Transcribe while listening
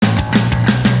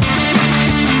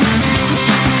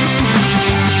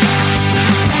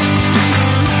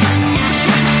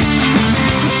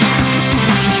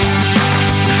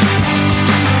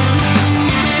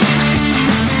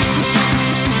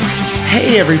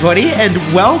everybody, and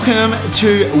welcome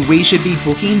to We Should Be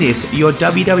Booking This, your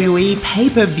WWE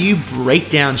pay-per-view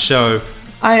breakdown show.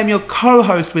 I am your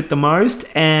co-host with the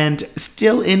most, and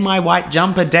still in my white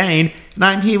jumper, Dayne, and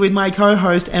I'm here with my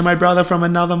co-host and my brother from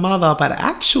another mother, but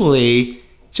actually,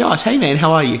 Josh. Hey man,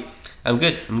 how are you? I'm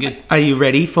good. Are you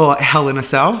ready for Hell in a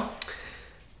Cell?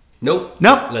 Nope.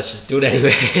 Let's just do it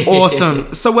anyway.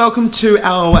 Awesome. So welcome to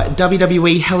our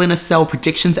WWE Hell in a Cell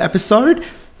predictions episode.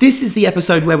 This is the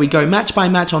episode where we go match by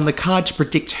match on the card to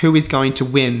predict who is going to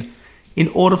win. In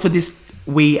order for this,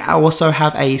 we also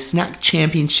have a snack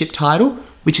championship title,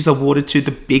 which is awarded to the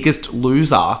biggest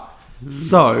loser.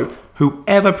 So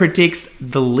whoever predicts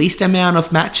the least amount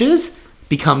of matches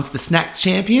becomes the snack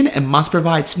champion and must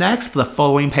provide snacks for the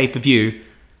following pay-per-view.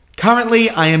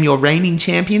 Currently, I am your reigning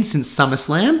champion since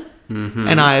SummerSlam,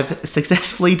 and I've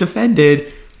successfully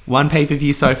defended one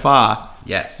pay-per-view so far.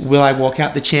 Yes. Will I walk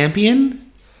out the champion?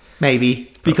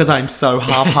 Maybe, because I'm so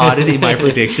half-hearted in my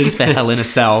predictions for Hell in a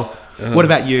Cell. What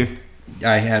about you?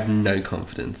 I have no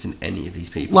confidence in any of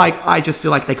these people. I just feel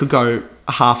like they could go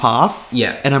half-half.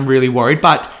 Yeah. And I'm really worried.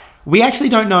 But we actually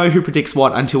don't know who predicts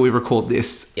what until we record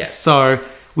this. Yes. So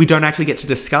we don't actually get to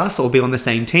discuss or be on the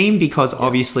same team because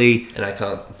obviously... And I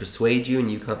can't persuade you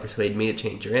and you can't persuade me to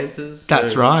change your answers.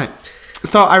 That's right.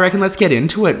 So I reckon let's get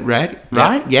into it, Red.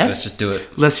 Right? Yeah? Let's just do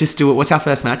it. Let's just do it. What's our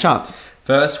first matchup?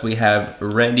 First, we have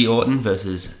Randy Orton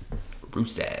versus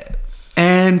Rusev.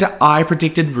 And I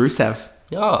predicted Rusev.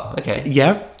 Oh, okay.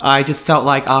 Yep. I just felt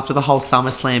like after the whole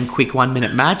SummerSlam quick 1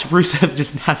 minute match, Rusev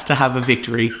just has to have a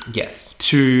victory. Yes.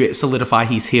 To solidify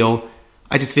his heel.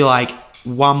 I just feel like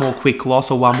one more quick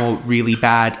loss or one more really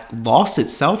bad loss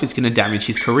itself is going to damage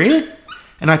his career.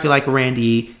 And I feel like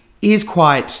Randy is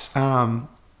quite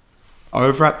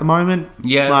over at the moment.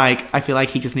 Yeah. I feel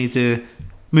like he just needs to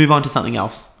move on to something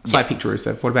else. So I picked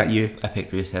Rusev. What about you? I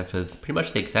picked Rusev for pretty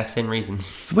much the exact same reasons.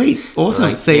 Sweet.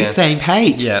 Awesome. Same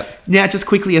page. Yeah. Now, just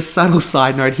quickly, a subtle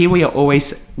side note. Here we are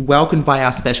always welcomed by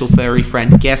our special furry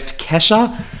friend, guest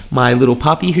Kesha, my little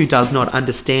puppy who does not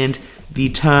understand the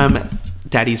term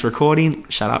Daddy's recording.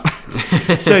 Shut up.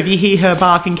 So if you hear her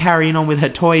bark and carrying on with her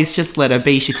toys, just let her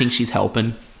be. She thinks she's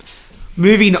helping.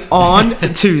 Moving on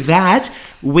to that,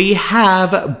 we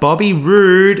have Bobby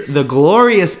Roode, the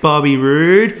glorious Bobby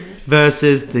Roode,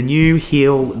 versus the new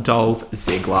heel Dolph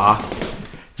Ziggler.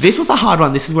 This was a hard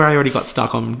one. This is where I already got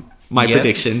stuck on my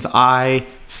predictions.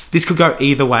 This could go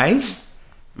either way.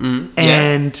 Look,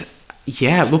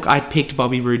 I picked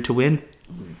Bobby Roode to win.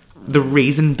 The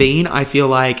reason being, I feel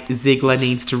like Ziggler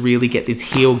needs to really get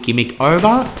this heel gimmick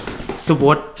over. So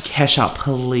what, Kesha,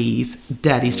 please.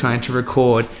 Daddy's trying to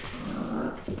record.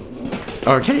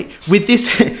 Okay, with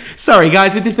this... Sorry,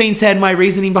 guys. With this being said, my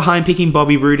reasoning behind picking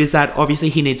Bobby Roode is that obviously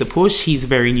he needs a push. He's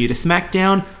very new to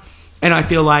SmackDown. And I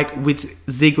feel like with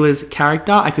Ziggler's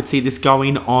character, I could see this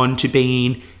going on to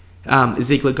being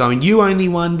Ziggler going, you only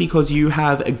won because you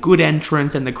have a good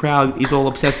entrance and the crowd is all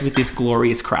obsessed with this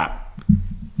glorious crap.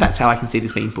 That's how I can see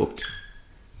this being booked.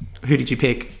 Who did you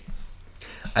pick?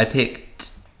 I picked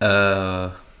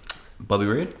Bobby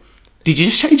Roode. Did you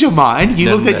just change your mind?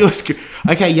 You looked at your screen.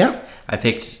 Okay, yep. I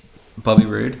picked Bobby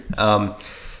Roode. No,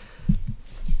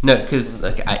 because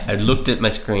I looked at my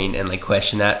screen and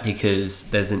questioned that because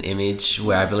there's an image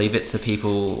where I believe it's the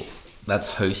people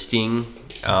that's hosting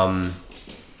Hell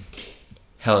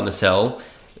in a Cell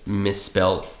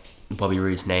misspelt Bobby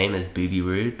Roode's name as Booby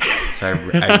Roode. So I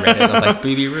read it and I was like,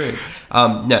 Booby Roode.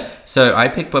 No, so I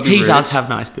picked Bobby Roode. He does have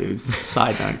nice boobs.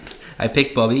 Side note. I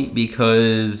picked Bobby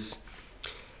because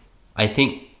I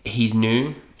think he's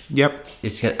new. Yep.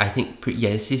 This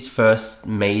is his first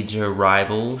major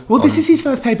rival. Well, this is his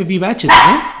first pay-per-view match, isn't it?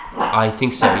 I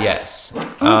think so, yes.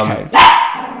 Okay.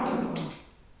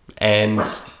 And...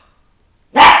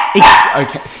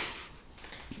 Okay.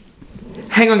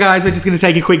 Hang on, guys. We're just going to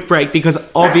take a quick break because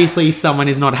obviously someone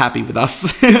is not happy with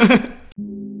us. If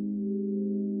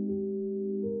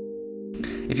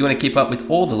you want to keep up with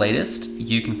all the latest,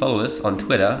 you can follow us on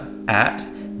Twitter at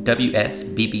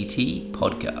WSBBT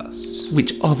Podcast.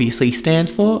 Which obviously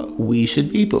stands for We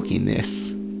Should Be Booking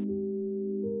This.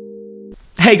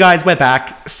 Hey guys, we're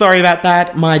back. Sorry about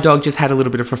that. My dog just had a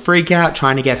little bit of a freak out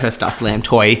trying to get her stuffed lamb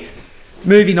toy.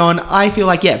 Moving on, I feel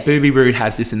like, Booby Roode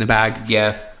has this in the bag.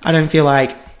 Yeah. I don't feel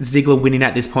like Ziggler winning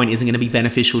at this point isn't going to be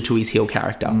beneficial to his heel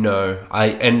character. No.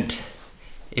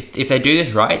 If they do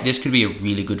this right, this could be a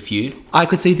really good feud. I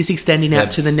could see this extending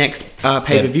out to the next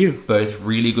pay-per-view. Both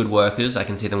really good workers. I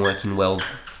can see them working well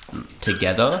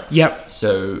together. Yep.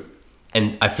 So,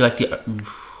 and I feel like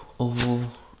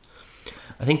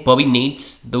I think Bobby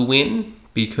needs the win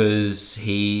because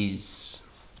he's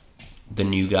the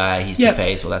new guy, he's Yeah. the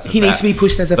face, all that sort of He needs crap. to be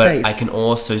pushed as a but face. I can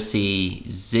also see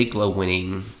Ziggler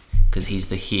winning because he's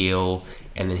the heel,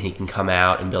 and then he can come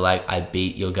out and be like, I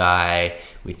beat your guy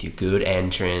with your good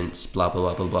entrance, blah, blah,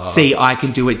 blah, blah, blah. See, I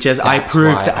can do it I That's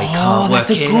proved why that. I can't that's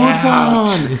a work it good out.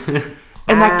 one.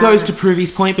 And that goes to prove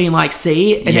his point, being like,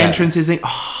 see, an Yeah. entrance isn't...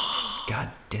 Oh, God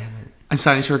damn it. I'm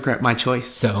starting to regret my choice.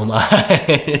 So am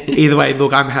I. Either way,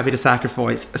 look, I'm happy to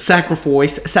sacrifice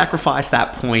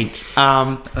that point.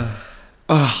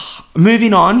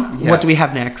 Moving on, Yeah. what do we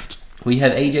have next? We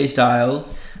have AJ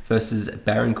Styles versus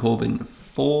Baron Corbin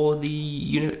for the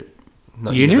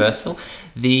Universal,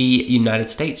 the United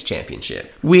States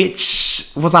Championship. Which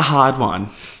was a hard one.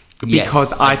 Because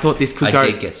Yes, I thought this could go...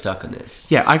 I did get stuck on this.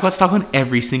 Yeah, I got stuck on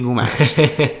every single match.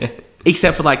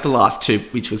 Except for like the last two,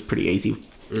 which was pretty easy.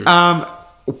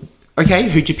 Okay,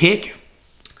 who'd you pick?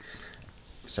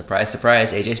 Surprise,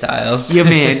 surprise, AJ Styles. Yeah,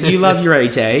 man, you love your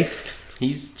AJ.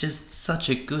 He's just such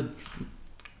a good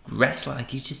wrestler. Like,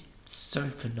 he's just so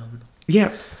phenomenal.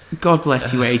 Yeah, God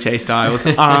bless you, AJ Styles.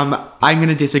 I'm going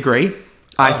to disagree.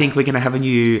 I think we're going to have a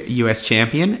new US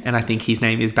champion, and I think his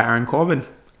name is Baron Corbin.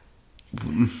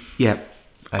 Yeah.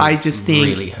 I just think...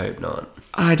 really hope not.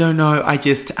 I don't know. I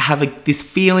just have this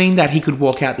feeling that he could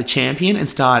walk out the champion and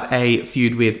start a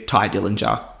feud with Ty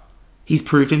Dillinger. He's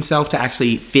proved himself to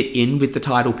actually fit in with the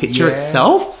title picture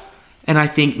itself. And I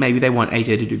think maybe they want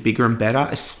AJ to do bigger and better,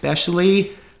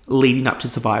 especially leading up to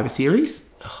Survivor Series.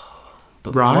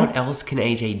 But Right? what else can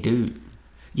AJ do?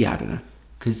 Yeah, I don't know.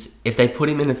 Because if they put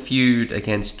him in a feud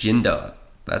against Jinder,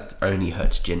 that only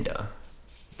hurts Jinder.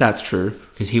 That's true.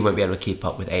 Because he won't be able to keep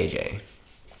up with AJ.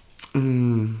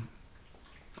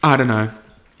 I don't know.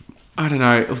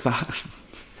 It was a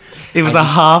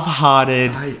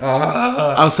half-hearted...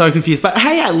 I was so confused. But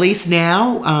hey, at least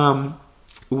now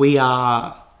we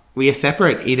are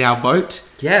separate in our vote.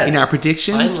 Yes, in our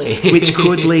predictions. finally. Which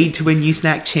could lead to a new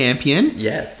snack champion.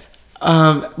 Yes.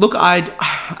 Look, I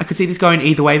could see this going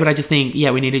either way, but I just think,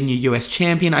 we need a new US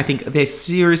champion. I think they're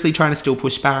seriously trying to still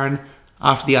push Baron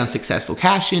after the unsuccessful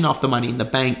cash-in off the Money in the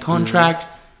Bank contract.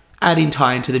 Adding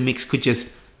Ty into the mix could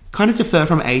just kind of defer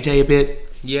from AJ a bit.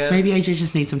 Yeah. Maybe AJ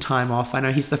just needs some time off. I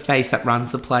know he's the face that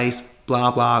runs the place,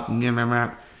 blah, blah.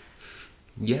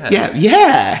 Yeah.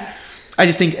 Yeah. I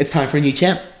just think it's time for a new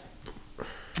champ.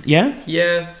 Yeah?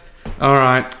 Yeah. All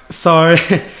right. So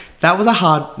that was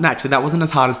that wasn't as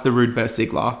hard as the Rude vs.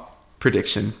 Ziggler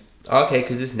prediction. Okay,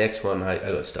 because this next one I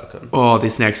got stuck on. Oh,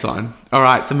 this next one. All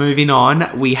right. So moving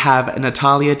on, we have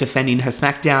Natalya defending her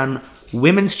SmackDown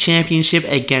Women's Championship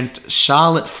against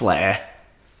Charlotte Flair.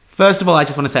 First of all, I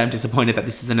just want to say I'm disappointed that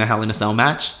this isn't a Hell in a Cell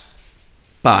match.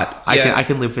 But I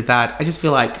can live with that. I just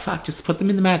feel like, fuck, just put them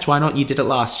in the match. Why not? You did it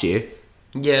last year.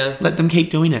 Yeah. Let them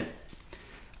keep doing it.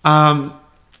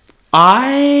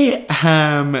 I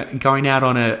am going out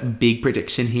on a big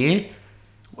prediction here.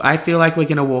 I feel like we're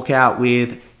going to walk out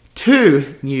with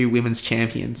 2 new women's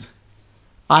champions.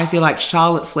 I feel like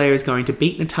Charlotte Flair is going to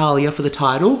beat Natalya for the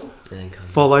title,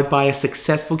 followed by a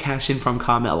successful cash-in from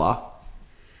Carmella.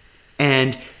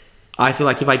 And I feel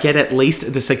like if I get at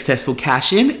least the successful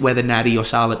cash-in, whether Natty or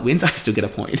Charlotte wins, I still get a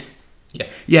point. Yeah.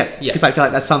 Yeah, because I feel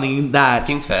like that's something that...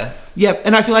 Seems fair. Yeah,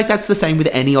 and I feel like that's the same with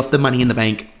any of the Money in the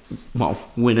Bank,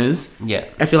 winners. Yeah.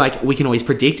 I feel like we can always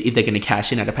predict if they're going to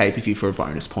cash in at a pay-per-view for a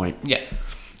bonus point. Yeah.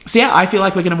 So yeah, I feel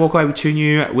like we're going to walk away with 2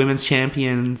 new women's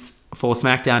champions for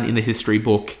SmackDown in the history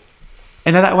book.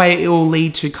 And then that way it will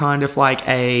lead to kind of like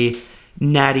a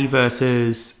Natty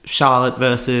versus Charlotte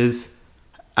versus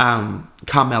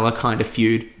Carmella kind of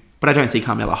feud. But I don't see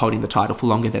Carmella holding the title for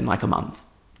longer than like a month,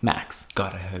 max.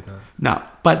 God, I hope not. No.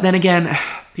 But then again,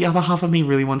 the other half of me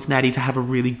really wants Natty to have a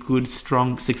really good,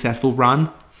 strong, successful run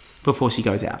before she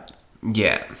goes out.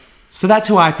 Yeah. So that's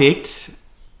who I picked.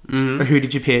 But who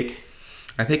did you pick?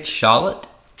 I picked Charlotte.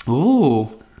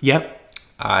 Ooh. Yep.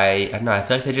 I don't know. I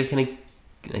feel like they're just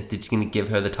gonna give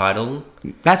her the title.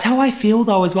 That's how I feel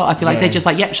though as well. I feel like Yeah. they're just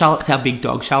like, yep, Charlotte's our big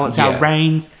dog. Charlotte's our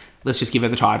Reigns. Let's just give her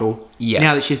the title. Yeah.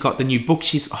 Now that she's got the new book,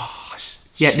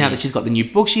 now that she's got the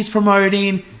new book she's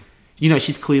promoting,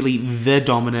 she's clearly the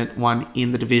dominant one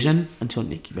in the division until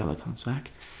Nikki Bella comes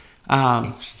back.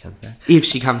 If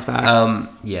she comes back.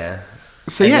 Yeah.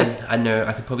 So yes. I know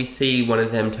I could probably see one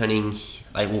of them turning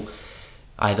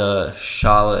either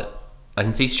Charlotte. I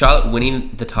can see Charlotte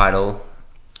winning the title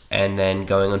and then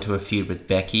going onto a feud with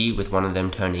Becky, with one of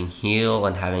them turning heel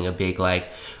and having a big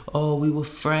we were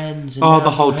friends. And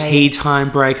the whole tea time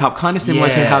breakup, kind of similar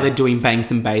to how they're doing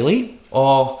Banks and Bailey.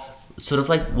 Or sort of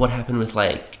like what happened with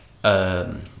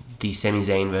the Sami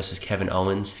Zayn versus Kevin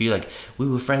Owens feud. Like, we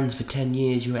were friends for 10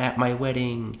 years. You were at my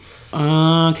wedding.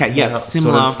 Okay, yeah,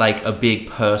 similar. Sort of like a big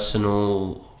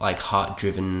personal, like,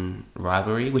 heart-driven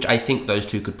rivalry, which I think those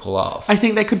two could pull off. I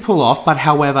think they could pull off, but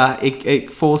however,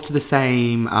 it falls to the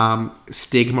same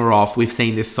stigma of we've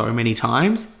seen this so many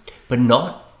times. But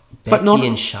not Becky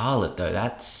and Charlotte, though.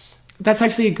 That's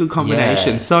actually a good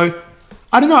combination. Yeah. So,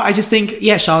 I don't know. I just think,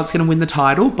 yeah, Charlotte's going to win the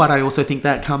title, but I also think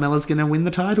that Carmella's going to win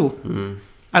the title.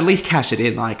 At least cash it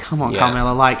in. Like, come on,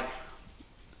 Carmella. Like,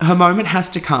 her moment has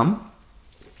to come.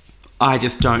 I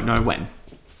just don't know when.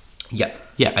 Yeah.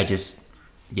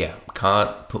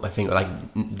 Can't put my finger, like,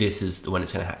 this is when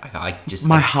it's going to happen.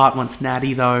 My heart wants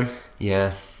Natty, though.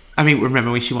 Yeah. I mean,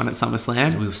 remember when she won at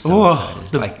SummerSlam? We were so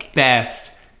excited. The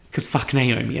best. Because fuck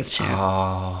Naomi as champ.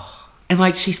 Oh. And,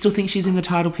 like, she still thinks she's in the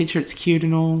title picture. It's cute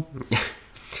and all.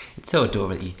 It's so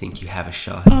adorable that you think you have a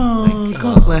shot. Oh,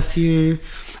 God bless you.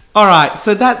 All right,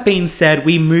 so that being said,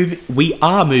 we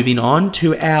are moving on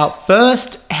to our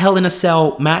first Hell in a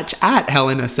Cell match at Hell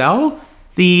in a Cell.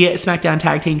 The SmackDown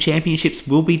Tag Team Championships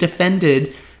will be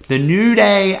defended. The New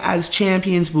Day as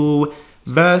champions will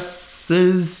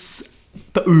versus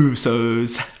the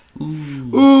Usos.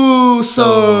 Ooh,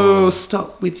 so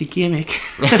stop with your gimmick.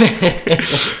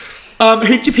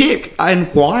 Who'd you pick and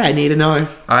why? I need to know.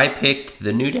 I picked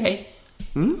the New Day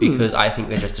because I think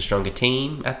they're just a stronger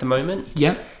team at the moment.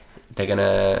 Yep. They're going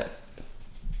to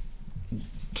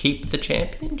keep the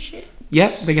championship.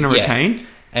 Yep, they're going to retain.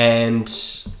 And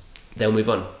they'll move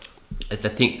on. I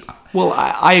think... Well,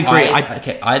 I agree.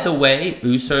 Okay, either way,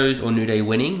 Usos or New Day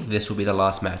winning, this will be the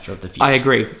last match of the feud. I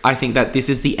agree. I think that this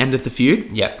is the end of the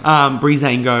feud. Yeah.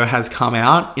 Breezango has come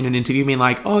out in an interview being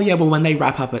like, oh yeah, well when they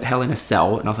wrap up at Hell in a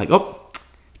Cell, and I was like, oh,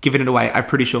 giving it away. I'm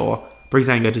pretty sure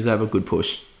Breezango deserve a good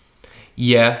push.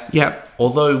 Yeah. Yeah.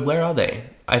 Although, where are they?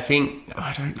 I don't know.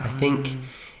 I think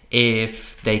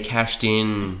if they cashed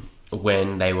in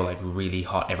when they were like really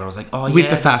hot, everyone was like, oh yeah. With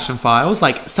the Fashion Files,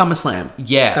 like SummerSlam.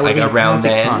 Yeah, like around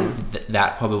then,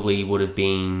 that probably would have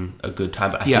been a good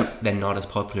time. But I think they're not as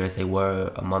popular as they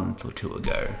were a month or two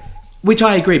ago. Which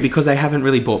I agree, because they haven't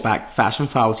really brought back Fashion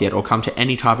Files yet or come to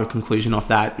any type of conclusion off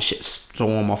that shit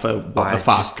storm off a what the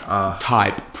fuck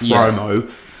type promo.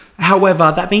 Yeah.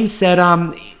 However, that being said,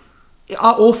 are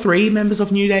all three members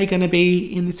of New Day going to be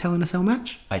in this Hell in a Cell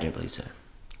match? I don't believe so.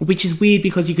 Which is weird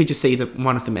because you could just see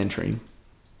one of them entering.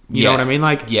 You know what I mean?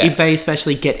 Like, if they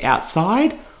especially get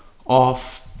outside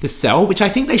of the cell, which I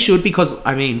think they should, because,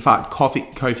 I mean, fuck,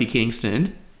 Kofi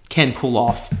Kingston can pull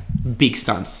off big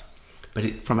stunts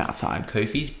from outside.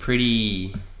 Kofi's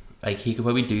pretty... Like, he could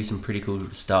probably do some pretty cool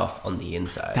stuff on the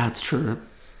inside. That's true.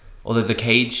 Although the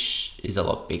cage is a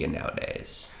lot bigger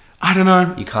nowadays. I don't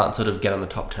know. You can't sort of get on the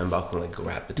top turnbuckle and like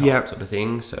grab the top sort of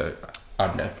thing. So, I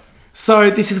don't know. So,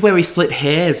 this is where we split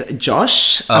hairs,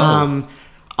 Josh. I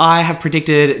have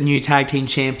predicted new tag team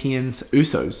champions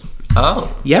Usos.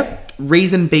 Oh. Yep.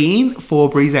 Reason being, for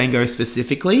Breezango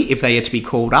specifically, if they are to be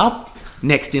called up,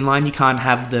 next in line, you can't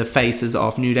have the faces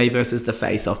of New Day versus the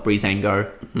face of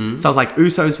Breezango. Mm-hmm. So I was like,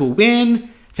 Usos will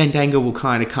win. Fandango will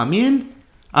kind of come in.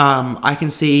 I can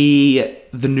see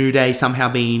the New Day somehow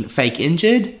being fake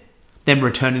injured, then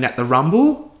returning at the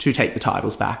Rumble to take the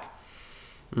titles back.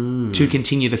 To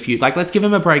continue the feud. Like, let's give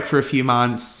them a break for a few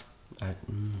months.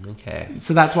 Okay.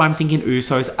 So that's why I'm thinking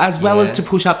Usos, as well as to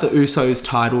push up the Usos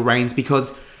title reigns,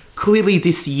 because clearly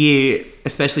this year,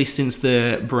 especially since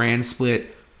the brand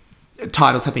split,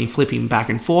 titles have been flipping back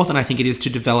and forth, and I think it is to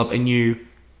develop a new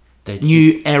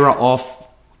era of,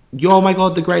 oh my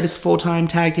god, the greatest 4-time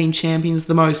tag team champions,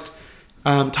 the most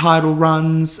title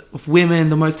runs of women,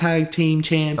 the most tag team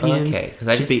champions. Okay, because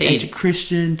I just see Edge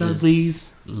Christian, Dudley's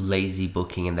lazy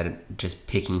booking, and then just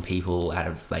picking people out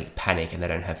of like panic, and they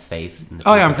don't have faith in the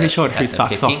I'm pretty sure who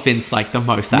sucks off Vince like the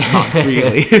most that month,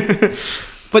 really.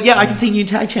 But yeah, I can see new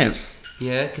tag champs.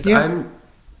 Yeah, because I'm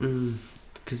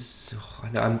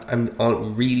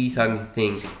really starting to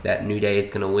think that New Day is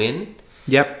going to win.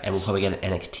 Yep. And we'll probably get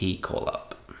an NXT call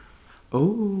up.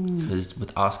 Oh. Because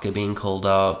with Asuka being called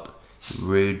up,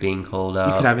 Rude being called up,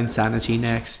 you could have Insanity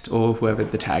next, or whoever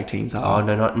the tag teams are. Oh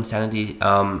no, not Insanity.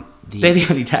 They're the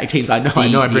only tag teams I know. I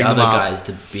bring them up. The other guys,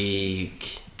 the big.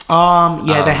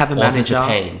 They have a manager. Authors of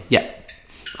Pain. Yeah,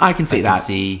 I can see that.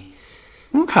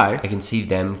 I can see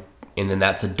them, and then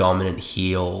that's a dominant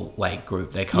heel like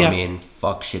group. They come in,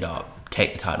 fuck shit up,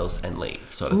 take the titles, and leave,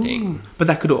 sort of thing. But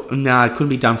that could it couldn't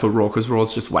be done for Raw, because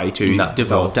Raw's just way too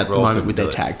developed at the moment with their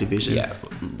tag division. Yeah,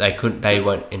 they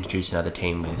won't introduce another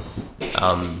team with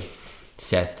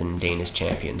Seth and Dayne as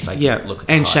champions. Like, Yeah, look at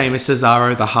the and highlights. Sheamus,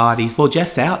 Cesaro, the Hardys. Well,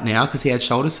 Jeff's out now because he had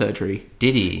shoulder surgery.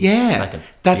 Did he? Yeah, Like a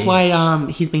that's bitch.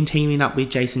 why he's been teaming up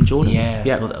with Jason Jordan. Yeah,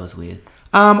 Yep. I thought that was weird.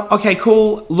 Okay,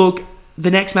 cool. Look,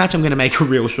 the next match I'm going to make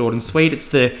real short and sweet. It's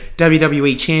the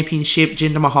WWE Championship,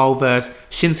 Jinder Mahal versus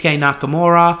Shinsuke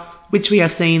Nakamura, which we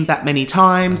have seen that many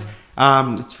times.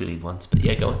 It's really once, but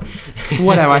yeah, go on.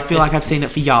 Whatever, I feel like I've seen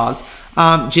it for years.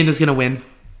 Jinder's going to win.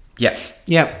 Yeah.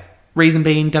 Yep. Reason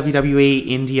being WWE,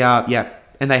 India,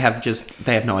 yep. And they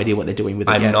have no idea what they're doing with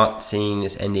it I'm yet. not seeing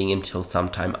this ending until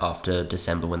sometime after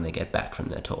December when they get back from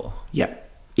their tour. Yep.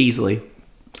 Easily.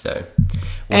 So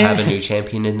we'll have a new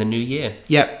champion in the new year.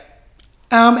 Yep.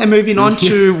 And moving on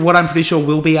to what I'm pretty sure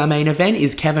will be our main event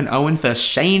is Kevin Owens versus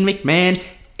Shane McMahon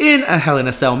in a Hell in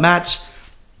a Cell match.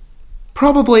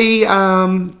 Probably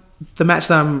the match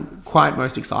that I'm quite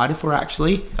most excited for,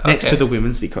 actually, next to the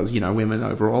women's, because, women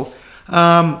overall.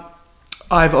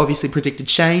 I've obviously predicted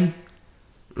Shane.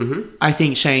 Mm-hmm. I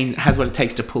think Shane has what it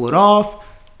takes to pull it off.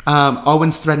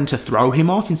 Owens threatened to throw him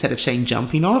off instead of Shane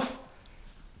jumping off.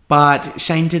 But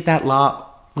Shane did that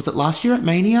was it last year at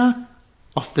Mania?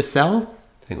 Off the cell?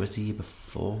 I think it was the year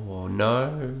before. No.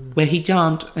 Where he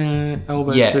jumped,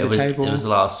 elbow through the table. It was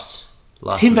last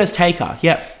It's him week. versus Taker,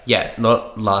 yep. Yeah,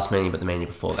 not last Mania, but the Mania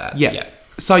before that. Yeah. Yeah.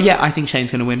 So, yeah, I think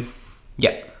Shane's going to win.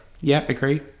 Yeah. Yeah,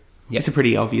 agree. Yeah. It's a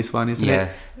pretty obvious one, isn't Yeah.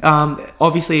 it?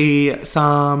 Obviously,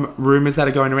 some rumours that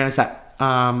are going around is that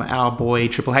our boy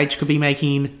Triple H could be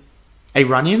making a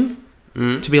run-in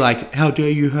to be like, how dare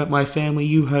you hurt my family,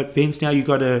 you hurt Vince, now you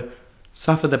got to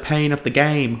suffer the pain of the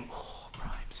game. Oh,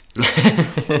 rhymes.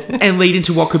 And lead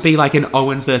into what could be like an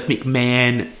Owens versus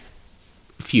McMahon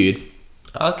feud.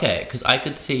 Okay, because I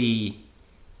could see,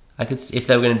 if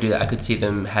they were going to do that, I could see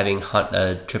them having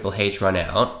Triple H run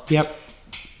out. Yep.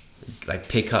 Like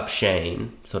pick up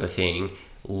Shane, sort of thing.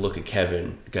 Look at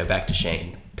Kevin, go back to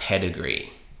Shane.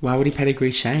 Pedigree. Why would he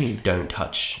pedigree Shane? Don't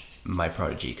touch my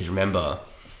prodigy. Because remember.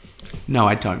 No,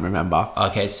 I don't remember.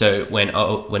 Okay, so when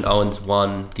Owens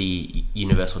won the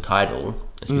Universal title,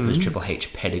 it's because Triple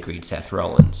H pedigreed Seth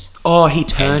Rollins. Oh, he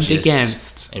turned and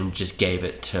against. gave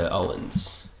it to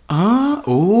Owens.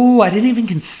 I didn't even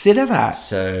consider that.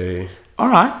 So. All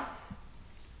right.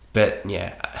 But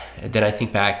yeah, then I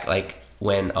think back like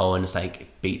when Owens like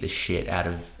beat the shit out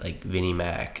of like Vinnie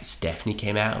Mac, Stephanie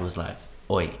came out and was like,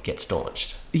 "Oi, get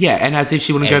staunched." Yeah, and as if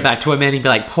she wouldn't go back to him and he'd be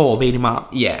like, Paul, beat him up.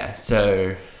 Yeah,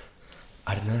 so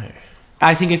I don't know.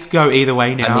 I think it could go either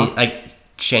way now. I mean, like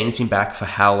Shane's been back for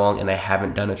how long, and they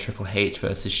haven't done a Triple H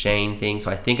versus Shane thing, so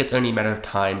I think it's only a matter of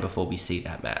time before we see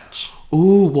that match.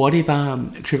 Ooh, what if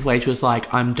Triple H was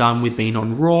like, I'm done with being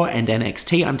on Raw and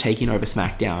NXT, I'm taking over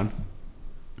SmackDown.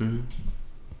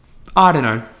 I don't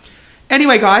know.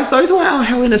 Anyway, guys, those were our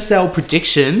Hell in a Cell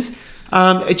predictions.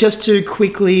 Just to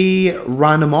quickly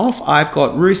run them off, I've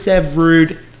got Rusev,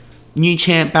 Rude, new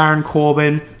champ Baron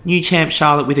Corbin, new champ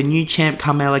Charlotte with a new champ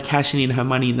Carmella cashing in her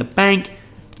Money in the Bank,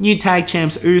 new tag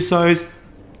champs Usos,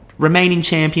 remaining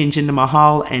champion Jinder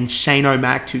Mahal, and Shane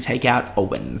O'Mac to take out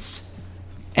Owens.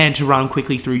 And to run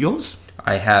quickly through yours.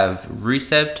 I have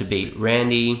Rusev to beat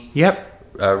Randy. Yep.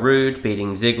 Rude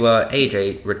beating Ziggler,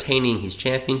 AJ retaining his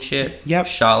championship. Yep.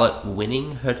 Charlotte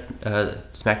winning her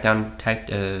SmackDown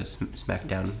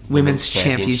Women's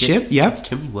Championship. Yep. There's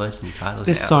too many words in these titles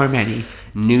There's now. so many.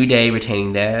 New Day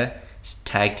retaining their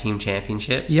tag team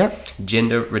championships. Yep.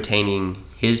 Jinder retaining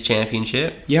his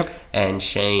championship. Yep. And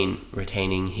Shane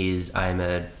retaining his I'm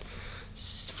a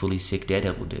fully sick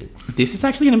Daredevil dude. This is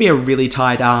actually going to be a really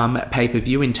tight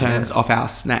pay-per-view in terms of our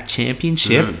Snack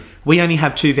Championship. We only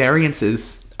have 2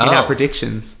 variances in our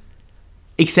predictions.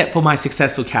 Except for my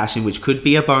successful cash-in, which could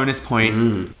be a bonus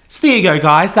point. So there you go,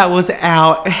 guys. That was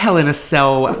our Hell in a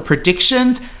Cell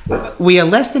predictions. We are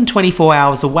less than 24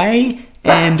 hours away,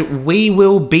 and we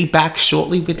will be back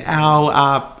shortly with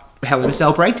our Hell in a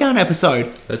Cell breakdown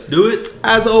episode. Let's do it.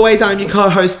 As always, I'm your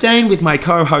co-host Dayne with my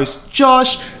co-host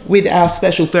Josh, with our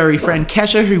special furry friend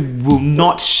Kesha, who will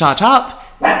not shut up.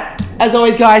 As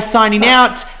always, guys, signing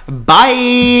out. Bye.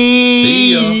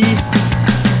 See ya.